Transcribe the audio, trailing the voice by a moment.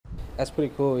That's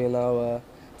pretty cool, you know,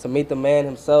 to meet the man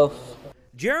himself.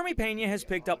 Jeremy Peña has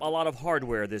picked up a lot of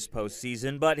hardware this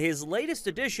postseason, but his latest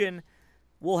edition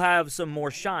will have some more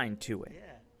shine to it.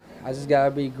 I just gotta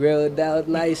be grilled out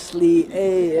nicely,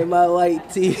 hey, in my white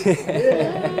tee.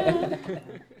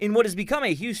 In what has become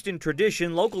a Houston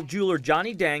tradition, local jeweler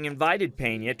Johnny Dang invited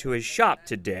Peña to his shop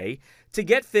today to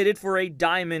get fitted for a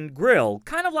diamond grill,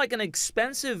 kind of like an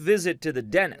expensive visit to the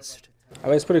dentist. I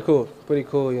mean, it's pretty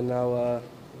cool, you know.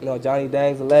 Johnny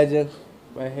Dang's a legend.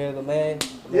 Right here, the man.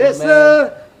 Yes,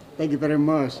 sir. Thank you very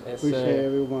much. Yes, appreciate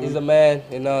everyone. He's a man,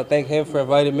 you know. Thank him for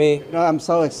inviting me. You know, I'm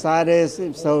so excited,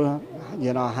 I'm so,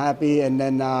 happy, and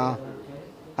then I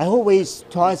always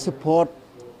try to support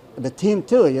the team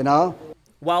too, you know.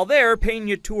 While there,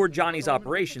 Peña toured Johnny's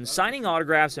operation, signing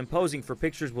autographs and posing for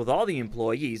pictures with all the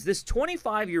employees. This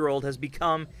 25-year-old has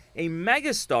become a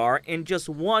megastar in just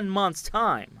 1 month's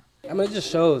time. I mean, it just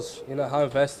shows, you know, how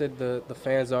invested the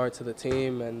fans are to the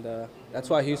team, and that's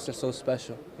why Houston's so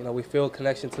special. You know, we feel a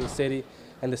connection to the city,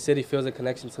 and the city feels a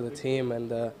connection to the team,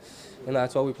 and,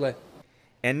 that's why we play.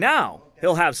 And now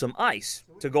he'll have some ice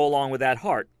to go along with that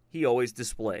heart he always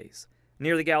displays.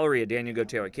 Near the Galleria, Daniel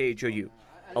Gotera, KHOU,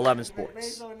 11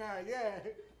 Sports.